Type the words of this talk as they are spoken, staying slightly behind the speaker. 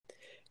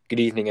Good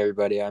evening,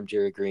 everybody. I'm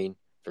Jerry Green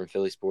from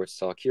Philly Sports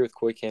Talk here with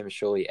Coy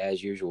Camasholi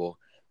as usual.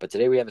 But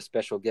today we have a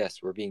special guest.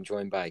 We're being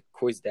joined by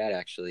Coy's dad,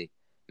 actually,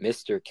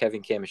 Mr.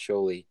 Kevin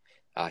Camasholi.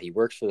 He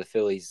works for the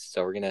Phillies,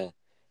 so we're going to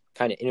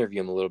kind of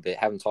interview him a little bit,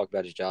 have him talk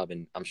about his job,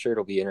 and I'm sure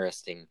it'll be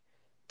interesting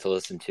to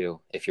listen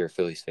to if you're a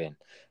Phillies fan.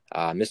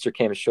 Mr.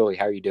 Camasholi,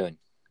 how are you doing?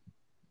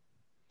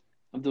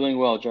 I'm doing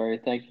well, Jerry.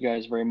 Thank you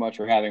guys very much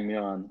for having me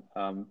on.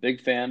 Big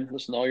fan.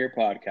 Listen to all your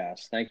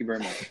podcasts. Thank you very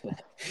much.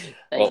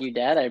 Thank you,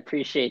 Dad. I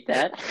appreciate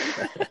that.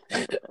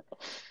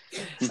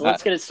 So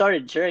let's get it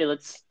started, Jerry.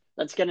 Let's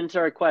get into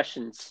our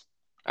questions.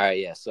 All right,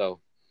 yeah. So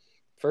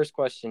first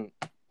question,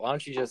 why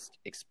don't you just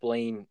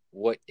explain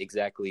what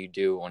exactly you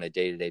do on a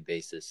day-to-day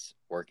basis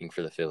working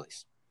for the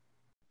Phillies?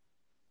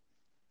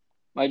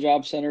 My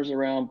job centers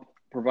around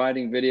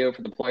providing video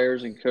for the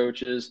players and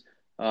coaches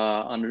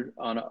on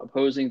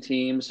opposing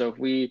teams. So if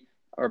we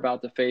are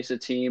about to face a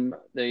team,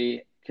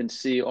 they can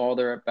see all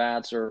their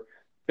at-bats, or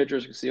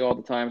pitchers can see all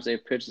the times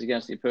they've pitched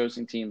against the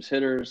opposing team's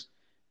hitters,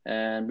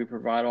 and we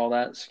provide all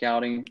that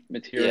scouting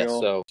material. Yeah,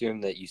 so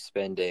assume that you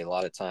spend a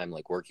lot of time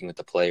like working with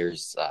the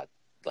players,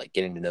 like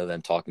getting to know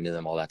them, talking to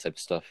them, all that type of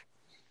stuff.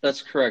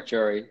 That's correct,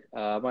 Jerry.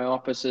 My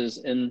office is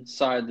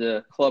inside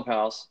the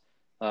clubhouse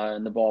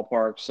in the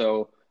ballpark.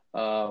 So,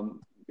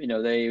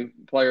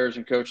 players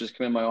and coaches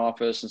come in my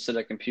office and sit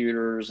at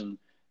computers and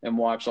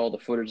watch all the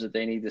footage that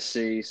they need to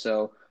see.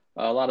 So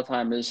a lot of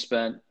time is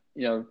spent,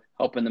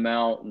 helping them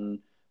out and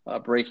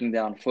breaking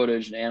down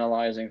footage and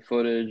analyzing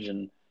footage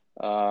and,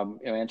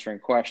 answering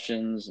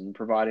questions and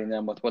providing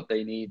them with what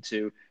they need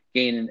to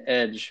gain an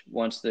edge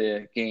once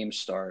the games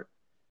start.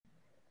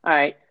 All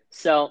right.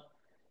 So,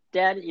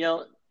 Dad,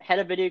 head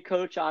of video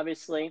coach,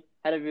 obviously,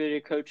 head of video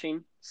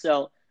coaching.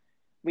 So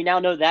we now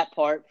know that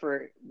part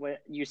for when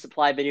you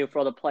supply video for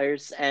all the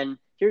players. And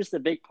here's the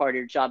big part of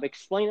your job.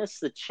 Explain us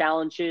the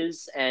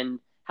challenges and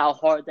how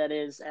hard that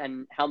is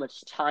and how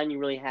much time you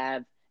really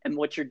have and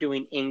what you're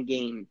doing in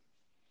game.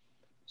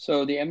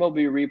 So the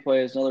MLB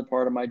replay is another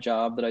part of my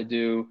job that I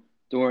do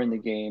during the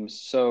games.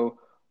 So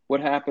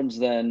what happens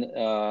then,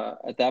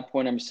 at that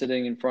point, I'm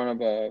sitting in front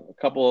of a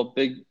couple of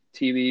big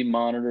TV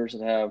monitors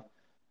that have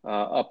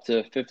up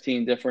to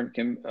 15 different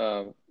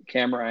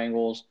camera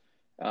angles.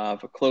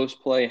 If a close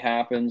play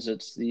happens,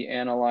 it's the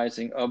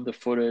analyzing of the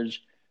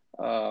footage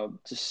to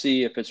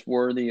see if it's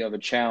worthy of a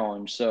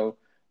challenge. So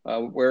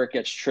where it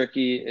gets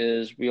tricky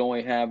is we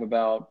only have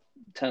about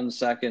 10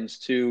 seconds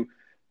to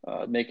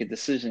make a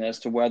decision as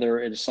to whether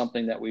it is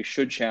something that we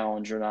should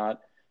challenge or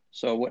not.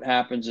 So what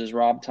happens is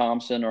Rob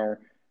Thompson, our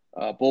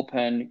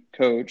bullpen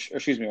coach,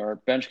 our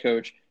bench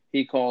coach,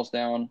 he calls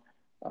down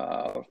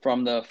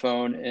from the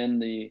phone in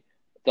the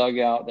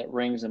dugout that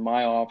rings in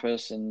my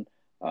office, and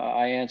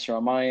I answer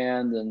on my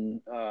end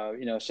and,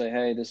 say,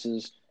 hey, this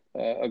is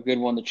a good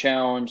one to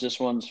challenge. This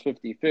one's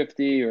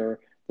 50-50, or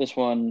this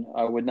one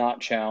I would not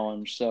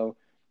challenge. So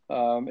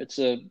it's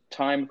a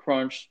time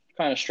crunch,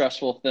 kind of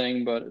stressful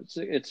thing, but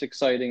it's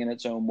exciting in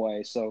its own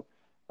way. So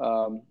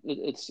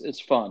it's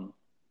fun.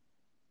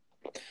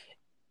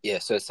 Yeah,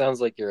 so it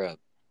sounds like you're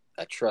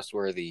a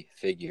trustworthy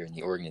figure in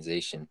the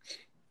organization.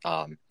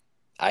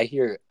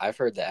 I've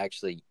heard that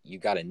actually you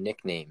got a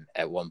nickname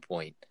at one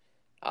point.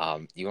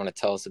 You want to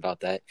tell us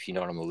about that, if you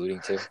know what I'm alluding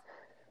to?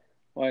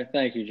 Well,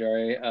 thank you,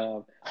 Jerry.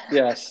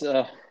 Yes,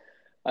 I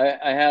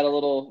had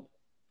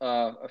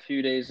a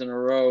few days in a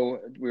row.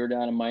 We were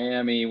down in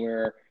Miami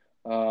where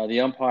the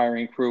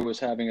umpiring crew was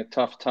having a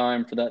tough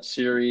time for that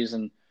series,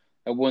 and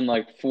I won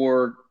like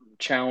 4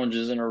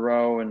 challenges in a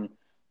row, and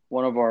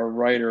one of our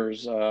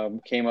writers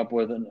came up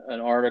with an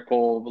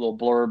article, a little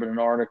blurb in an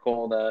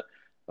article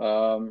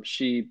that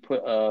she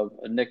put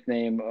a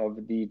nickname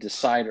of the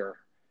Decider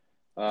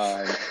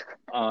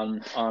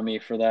on me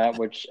for that,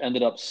 which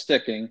ended up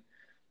sticking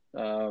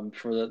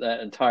for that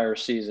entire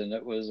season.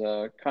 It was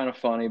kind of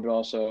funny, but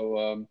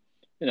also,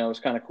 it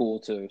was kind of cool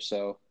too.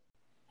 So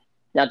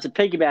now to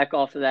piggyback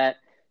off of that,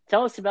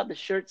 tell us about the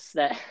shirts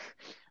that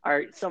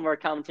some of our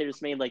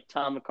commentators made, like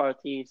Tom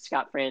McCarthy,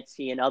 Scott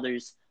Fransky, and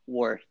others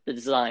wore the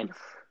design.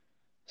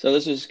 So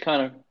this is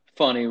kind of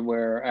funny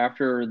where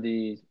after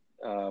the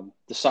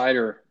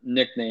Decider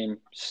nickname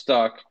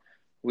stuck,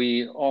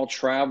 we all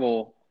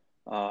travel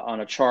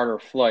on a charter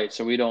flight.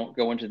 So we don't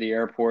go into the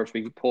airports.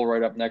 We pull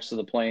right up next to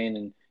the plane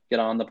and get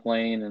on the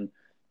plane. And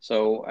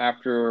so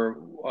after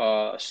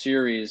a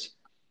series,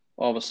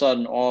 all of a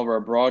sudden, all of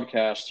our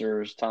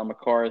broadcasters, Tom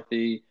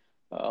McCarthy,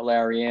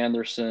 Larry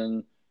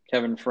Anderson,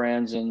 Kevin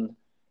Franzen,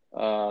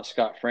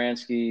 Scott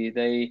Fransky,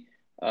 they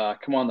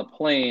come on the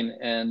plane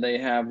and they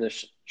have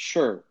this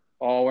shirt,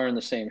 all wearing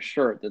the same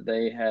shirt that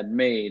they had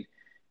made.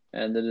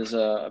 And it is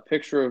a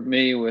picture of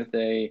me with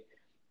a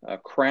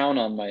crown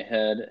on my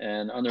head,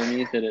 and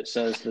underneath it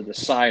says the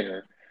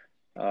Decider.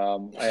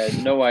 I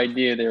had no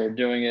idea they were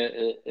doing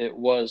it. It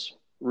was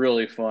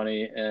really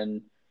funny.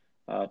 And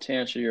to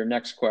answer your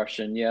next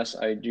question, yes,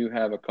 I do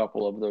have a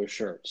couple of those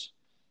shirts.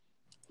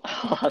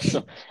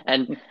 Awesome.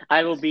 And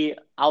I will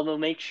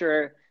make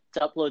sure to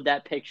upload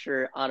that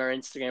picture on our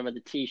Instagram of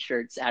the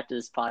T-shirts after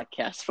this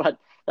podcast. But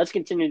let's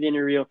continue the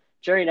interview.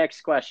 Jerry,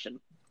 next question.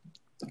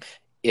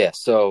 Yeah,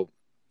 so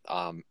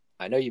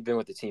I know you've been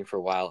with the team for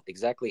a while.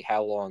 Exactly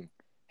how long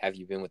have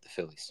you been with the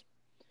Phillies?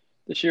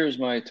 This year is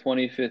my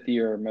 25th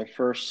year. My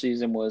first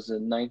season was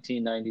in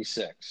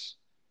 1996.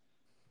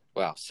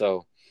 Wow,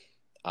 so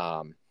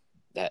um,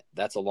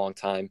 that's a long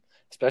time,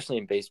 especially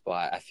in baseball.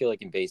 I feel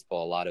like in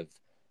baseball, a lot of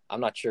I'm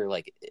not sure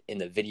like in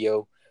the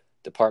video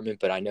department,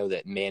 but I know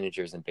that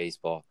managers in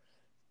baseball,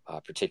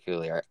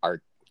 particularly,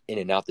 are in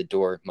and out the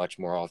door much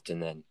more often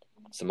than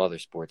some other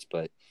sports.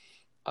 But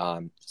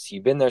so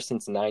you've been there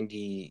since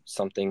 90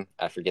 something.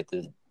 I forget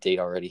the date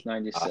already.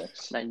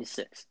 96.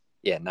 96.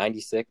 Yeah,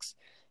 96.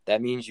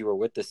 That means you were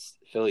with the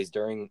Phillies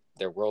during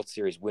their World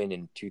Series win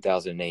in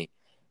 2008.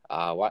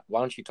 Why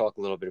don't you talk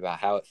a little bit about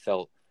how it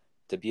felt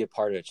to be a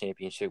part of a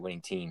championship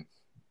winning team?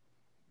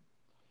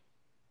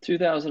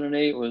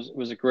 2008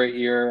 was a great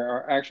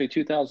year. Actually,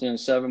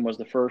 2007 was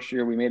the first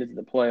year we made it to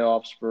the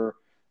playoffs for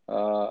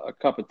a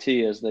cup of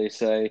tea, as they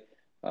say.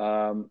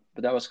 But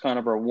that was kind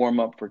of our warm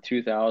up for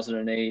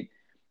 2008.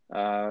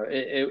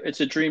 It's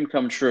a dream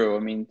come true. I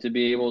mean, to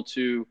be able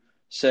to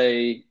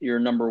say you're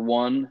number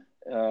one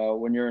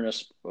when you're in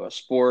a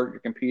sport, you're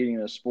competing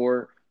in a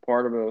sport,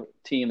 part of a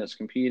team that's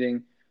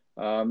competing.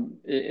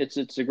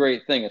 It's a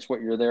great thing. It's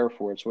what you're there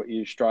for. It's what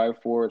you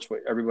strive for. It's what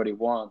everybody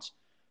wants.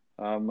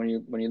 When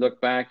you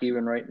look back,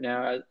 even right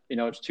now,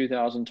 it's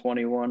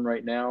 2021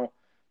 right now.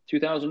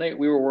 2008,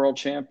 we were world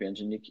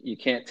champions, and you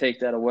can't take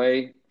that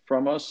away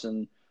from us.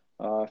 And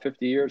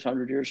 50 years,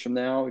 100 years from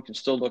now, we can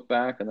still look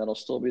back, and that'll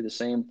still be the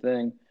same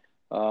thing.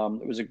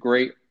 It was a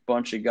great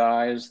bunch of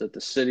guys that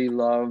the city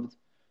loved,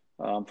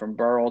 from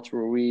Burrell to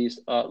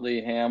Ruiz,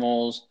 Utley,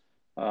 Hamels,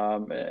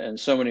 and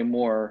so many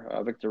more.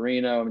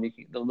 Victorino, I mean,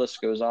 the list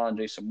goes on.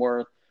 Jason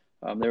Worth.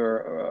 They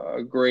were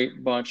a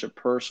great bunch of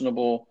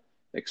personable,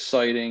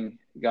 exciting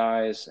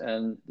guys,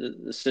 and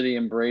the city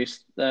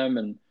embraced them.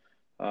 And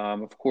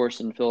of course,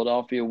 in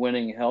Philadelphia,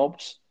 winning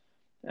helps.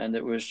 And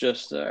it was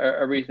just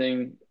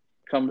everything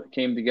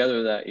came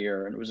together that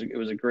year, and it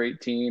was a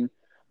great team.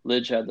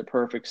 Lidge had the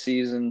perfect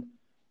season.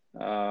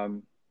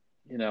 Um,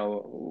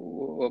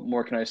 what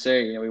more can I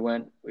say? We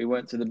went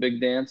to the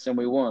big dance and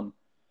we won.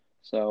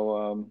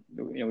 So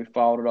we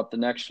followed it up the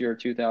next year,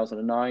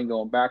 2009,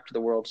 going back to the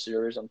World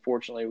Series.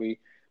 Unfortunately,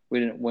 we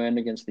didn't win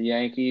against the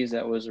Yankees.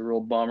 That was a real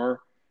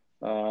bummer.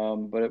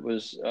 But it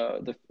was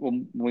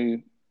when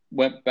we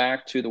went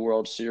back to the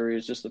World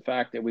Series, just the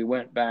fact that we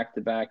went back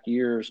to back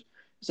years,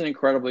 it's an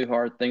incredibly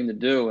hard thing to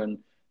do, and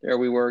there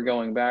we were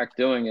going back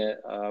doing it.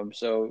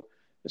 So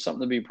it's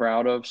something to be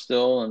proud of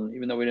still. And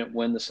even though we didn't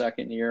win the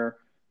second year,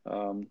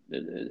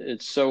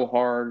 it's so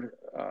hard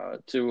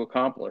to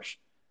accomplish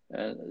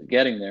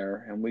getting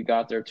there, and we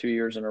got there 2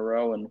 years in a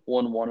row and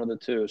won one of the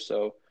two.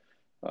 So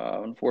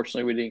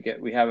unfortunately,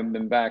 we haven't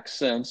been back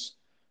since,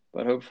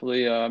 but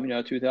hopefully,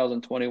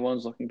 2021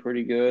 is looking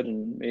pretty good,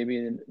 and maybe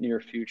in the near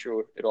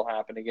future it'll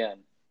happen again.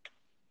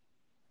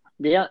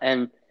 Yeah,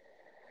 and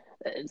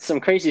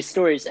some crazy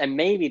stories, and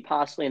maybe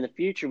possibly in the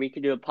future we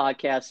could do a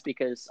podcast,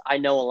 because I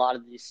know a lot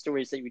of these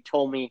stories that you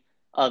told me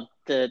of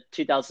the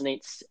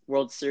 2008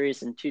 World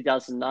Series and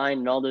 2009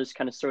 and all those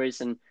kind of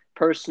stories and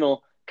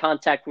personal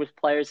contact with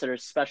players that are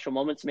special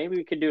moments. Maybe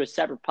we could do a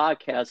separate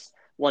podcast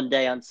one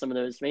day on some of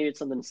those. Maybe it's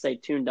something to stay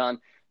tuned on.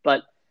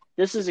 But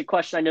this is a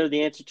question I know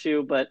the answer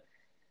to, but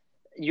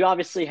you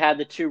obviously had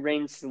the two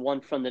rings, the one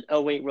from the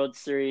 08 World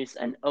Series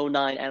and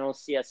 09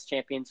 NLCS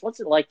champions. What's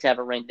it like to have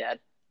a ring, Dad?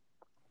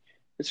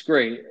 It's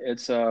great.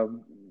 It's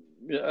again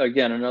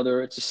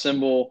it's a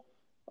symbol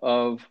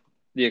of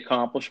the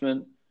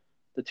accomplishment.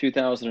 The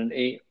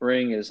 2008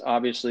 ring is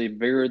obviously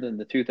bigger than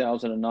the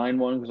 2009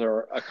 one because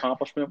our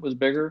accomplishment was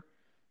bigger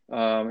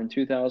in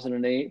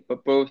 2008,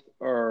 but both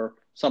are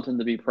something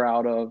to be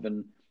proud of.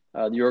 And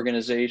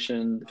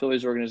the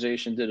Phillies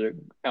organization, did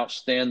an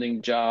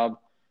outstanding job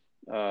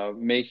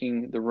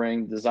making the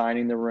ring,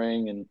 designing the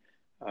ring, and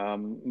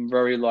I'm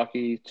very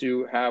lucky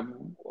to have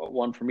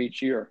one from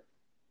each year.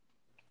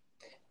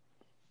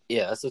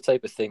 Yeah, that's the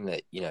type of thing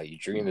that you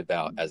dream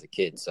about as a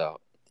kid. So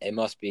it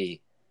must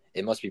be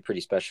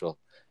pretty special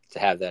to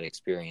have that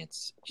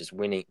experience, just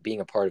winning, being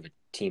a part of a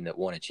team that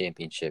won a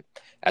championship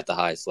at the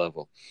highest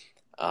level.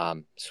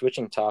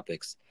 Switching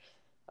topics,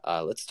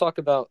 let's talk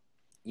about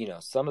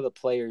some of the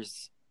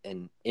players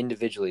and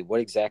individually. What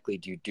exactly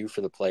do you do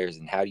for the players,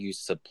 and how do you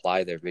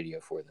supply their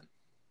video for them?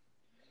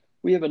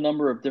 We have a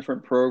number of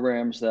different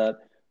programs that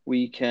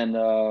we can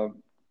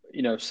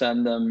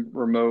send them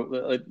remote,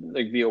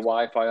 like via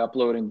Wi-Fi,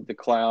 uploading to the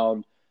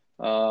cloud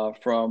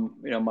from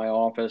my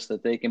office,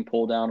 that they can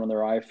pull down on their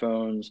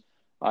iPhones,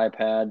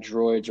 iPad,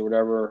 Droids, or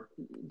whatever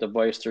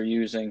device they're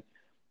using.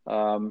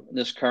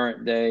 This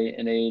current day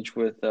and age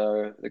with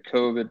the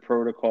COVID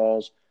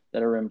protocols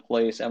that are in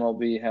place,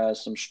 MLB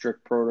has some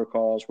strict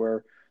protocols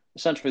where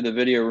essentially the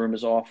video room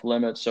is off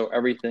limits, so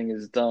everything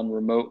is done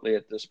remotely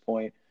at this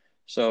point.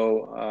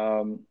 So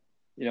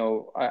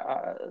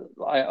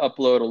I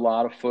upload a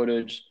lot of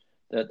footage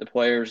that the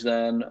players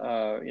then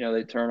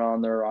they turn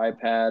on their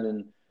iPad,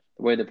 and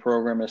the way the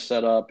program is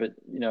set up, it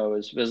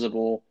is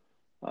visible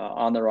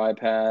on their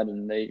iPad,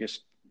 and they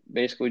just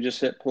basically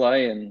just hit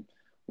play, and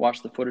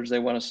watch the footage they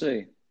want to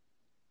see.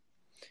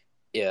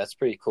 Yeah, that's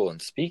pretty cool.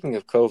 And speaking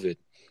of COVID,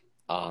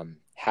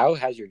 how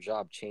has your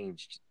job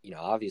changed?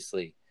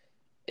 Obviously,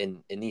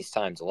 in these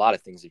times, a lot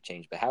of things have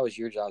changed. But how has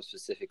your job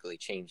specifically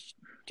changed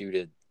due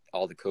to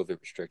all the COVID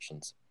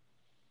restrictions?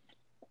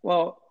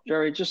 Well,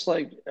 Jerry, just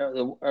like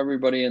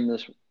everybody in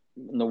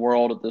the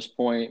world at this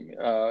point,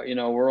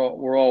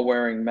 we're all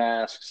wearing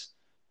masks.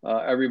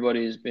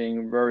 Everybody's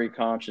being very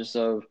conscious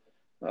of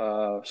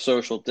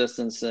social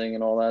distancing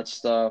and all that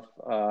stuff.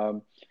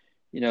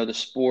 The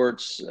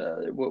sports,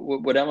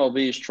 what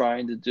MLB is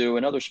trying to do,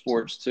 and other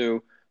sports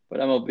too, but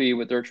MLB,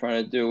 what they're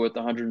trying to do with the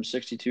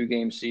 162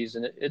 game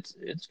season, it's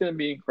going to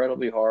be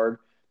incredibly hard.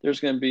 There's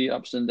going to be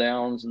ups and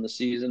downs in the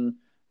season.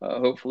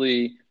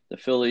 Hopefully, the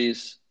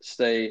Phillies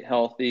stay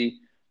healthy.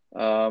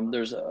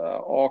 There's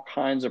all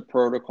kinds of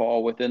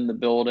protocol within the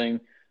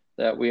building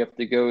that we have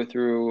to go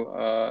through.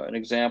 An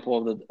example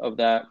of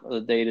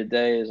the day to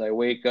day is I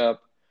wake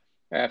up,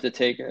 I have to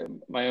take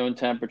my own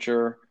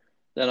temperature.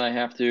 Then I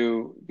have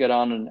to get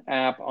on an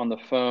app on the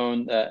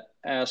phone that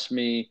asks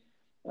me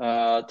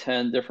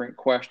 10 different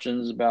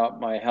questions about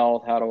my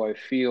health. How do I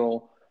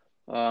feel?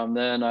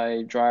 Then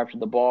I drive to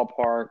the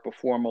ballpark.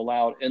 Before I'm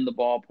allowed in the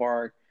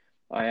ballpark,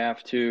 I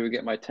have to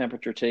get my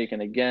temperature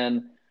taken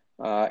again,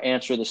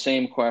 answer the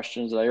same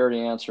questions that I already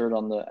answered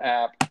on the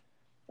app.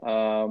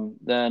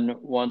 Then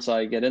once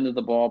I get into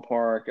the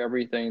ballpark,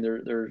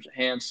 there's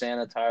hand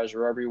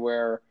sanitizer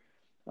everywhere.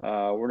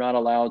 We're not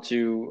allowed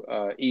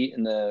to eat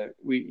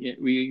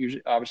we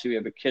usually, obviously we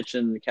have a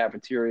kitchen,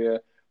 cafeteria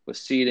with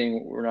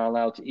seating. We're not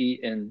allowed to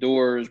eat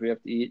indoors. We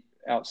have to eat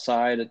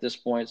outside at this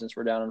point since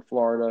we're down in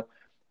Florida.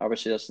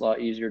 Obviously that's a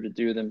lot easier to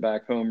do than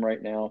back home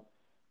right now.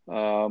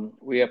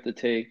 We have to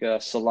take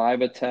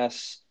saliva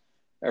tests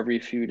every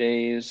few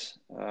days.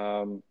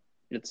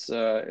 It's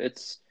a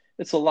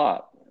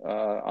lot.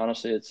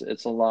 Honestly,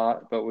 it's a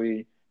lot, but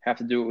we have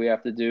to do what we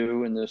have to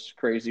do in this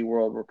crazy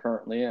world we're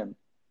currently in.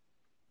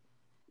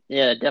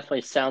 Yeah, it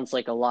definitely sounds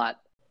like a lot.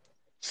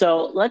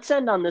 So let's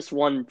end on this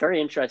one very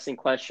interesting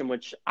question,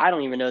 which I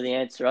don't even know the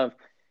answer of.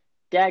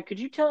 Dad, could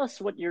you tell us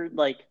what your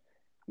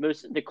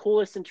the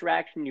coolest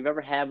interaction you've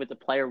ever had with a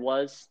player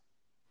was?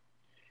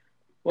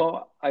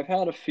 Well, I've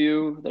had a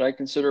few that I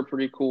consider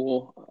pretty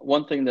cool.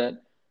 One thing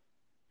that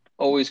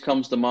always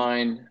comes to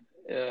mind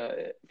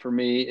for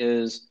me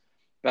is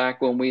back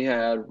when we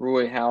had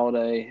Roy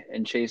Halladay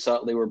and Chase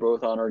Utley were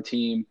both on our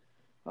team.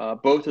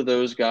 Both of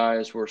those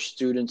guys were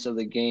students of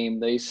the game.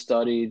 They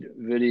studied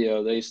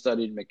video. They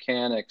studied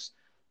mechanics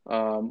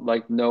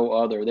like no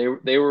other.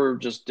 They were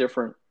just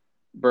different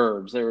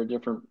birds. They were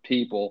different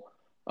people.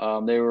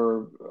 They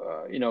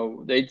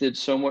did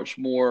so much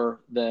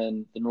more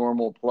than the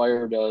normal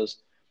player does.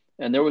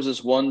 And there was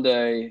this one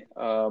day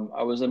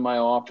I was in my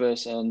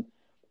office, and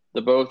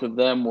the both of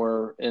them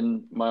were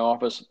in my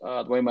office.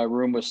 The way my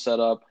room was set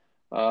up,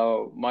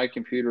 my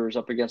computer is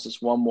up against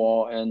this one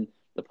wall, and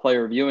the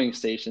player viewing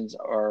stations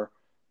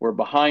were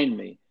behind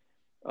me.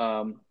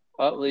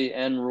 Utley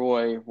and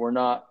Roy were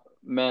not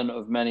men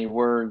of many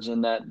words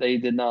in that they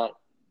did not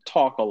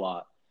talk a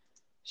lot.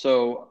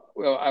 So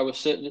I was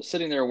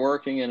sitting there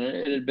working, and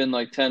it had been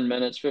like 10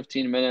 minutes,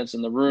 15 minutes,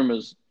 and the room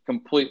is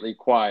completely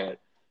quiet.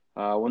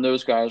 When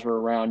those guys were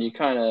around, you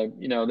kind of,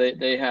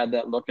 they had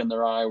that look in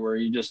their eye where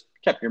you just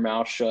kept your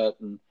mouth shut,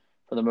 and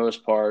for the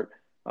most part.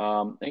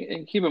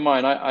 And keep in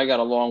mind, I got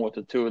along with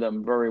the two of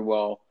them very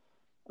well.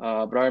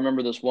 But I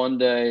remember this one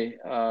day,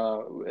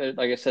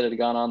 like I said, it had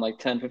gone on like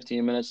 10,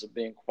 15 minutes of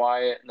being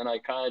quiet. And then I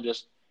kind of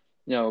just,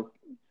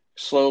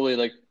 slowly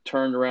like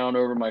turned around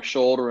over my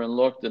shoulder and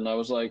looked, and I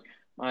was like,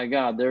 my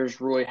God,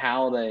 there's Roy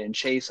Halladay and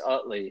Chase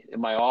Utley in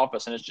my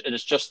office. And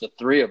it's just the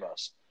three of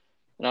us.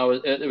 And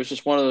it was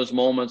just one of those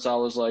moments I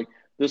was like,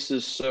 this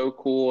is so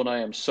cool. And I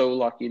am so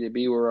lucky to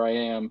be where I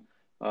am,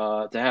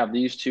 to have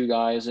these two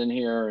guys in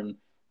here. And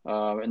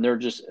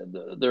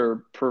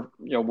they're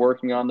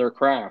working on their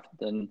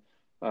craft. And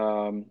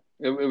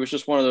it was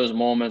just one of those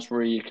moments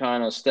where you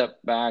kind of step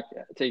back,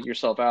 take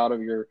yourself out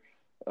of your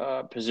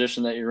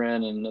position that you're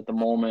in and at the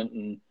moment,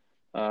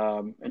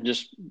 and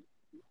just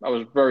I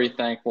was very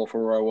thankful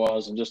for where I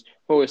was, and just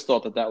always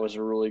thought that was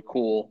a really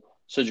cool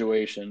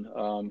situation.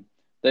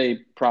 They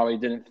probably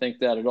didn't think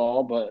that at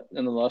all, but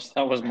nonetheless,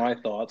 that was my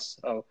thoughts.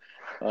 So,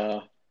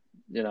 and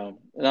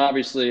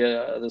obviously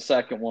the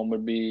second one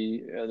would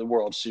be the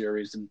World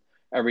Series and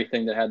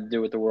everything that had to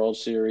do with the World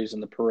Series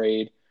and the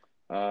parade.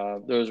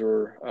 Those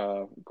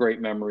were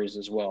great memories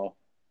as well.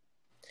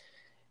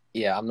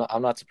 Yeah,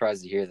 I'm not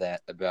surprised to hear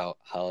that about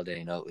Halladay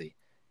and Utley.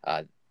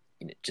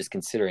 Just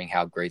considering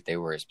how great they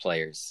were as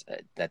players,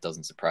 that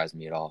doesn't surprise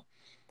me at all.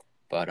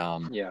 But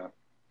yeah,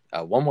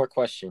 one more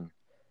question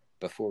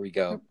before we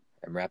go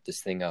and wrap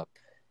this thing up.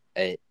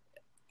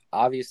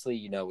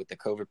 Obviously, with the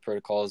COVID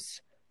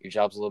protocols, your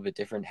job's a little bit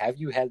different. Have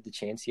you had the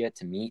chance yet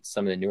to meet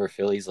some of the newer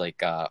Phillies,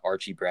 like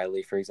Archie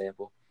Bradley, for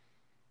example?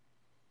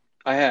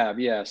 I have,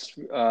 yes.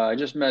 I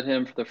just met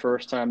him for the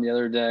first time the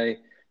other day.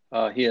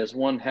 He has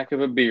one heck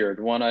of a beard,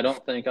 one I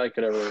don't think I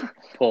could ever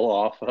pull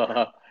off.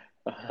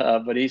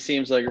 But he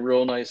seems like a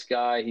real nice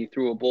guy. He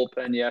threw a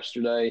bullpen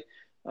yesterday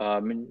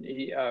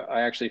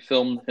I actually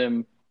filmed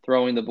him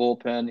throwing the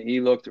bullpen.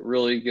 He looked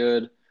really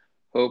good.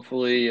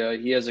 Hopefully,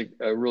 he has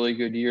a really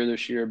good year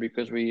this year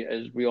because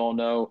as we all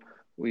know,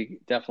 we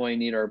definitely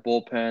need our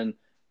bullpen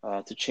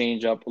to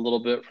change up a little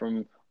bit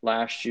from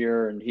last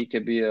year, and he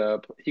could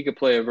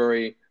play a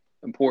very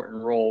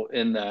important role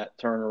in that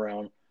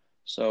turnaround.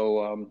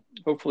 So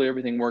hopefully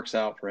everything works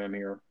out for him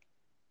here.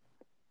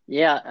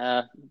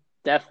 Yeah,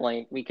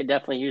 definitely. We could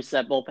definitely use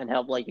that bullpen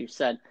help, like you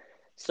said.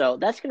 So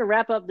that's going to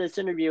wrap up this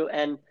interview.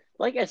 And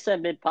like I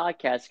said, mid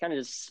podcast, kind of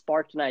just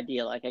sparked an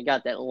idea. Like I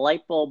got that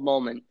light bulb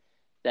moment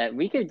that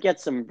we could get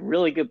some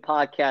really good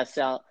podcasts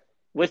out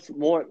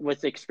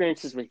with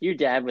experiences with you,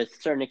 Dad,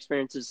 with certain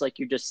experiences like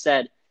you just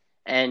said.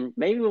 And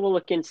maybe we'll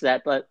look into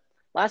that. But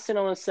last thing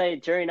I want to say,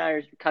 Jerry and I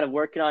are kind of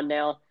working on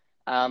now.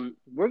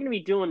 We're going to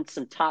be doing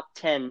some top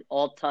 10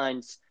 all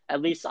times.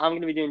 At least I'm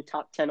going to be doing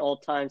top 10 all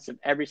times of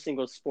every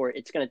single sport.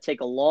 It's going to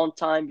take a long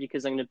time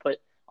because I'm going to put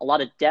a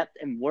lot of depth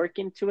and work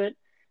into it,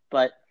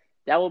 but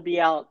that will be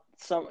out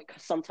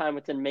sometime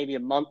within maybe a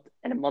month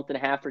and a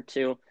half or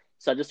two.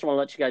 So I just want to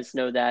let you guys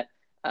know that.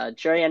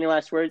 Jerry, any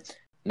last words?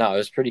 No, it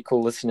was pretty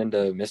cool listening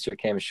to Mr.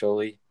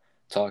 Camasholi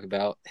talk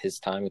about his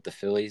time with the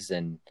Phillies,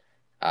 and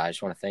I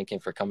just want to thank him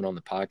for coming on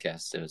the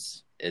podcast.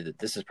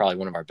 This is probably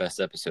one of our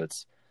best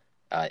episodes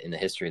in the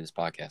history of this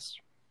podcast.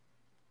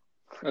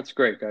 That's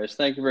great, guys.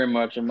 Thank you very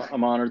much.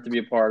 I'm honored to be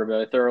a part of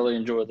it. I thoroughly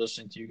enjoyed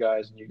listening to you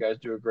guys, and you guys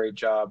do a great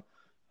job.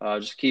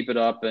 Just keep it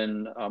up,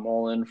 and I'm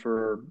all in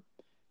for,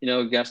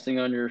 guesting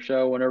on your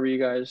show whenever you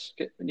guys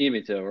need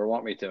me to or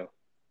want me to.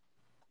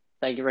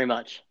 Thank you very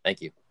much.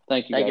 Thank you.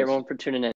 Thank you, Thank guys. you, everyone, for tuning in.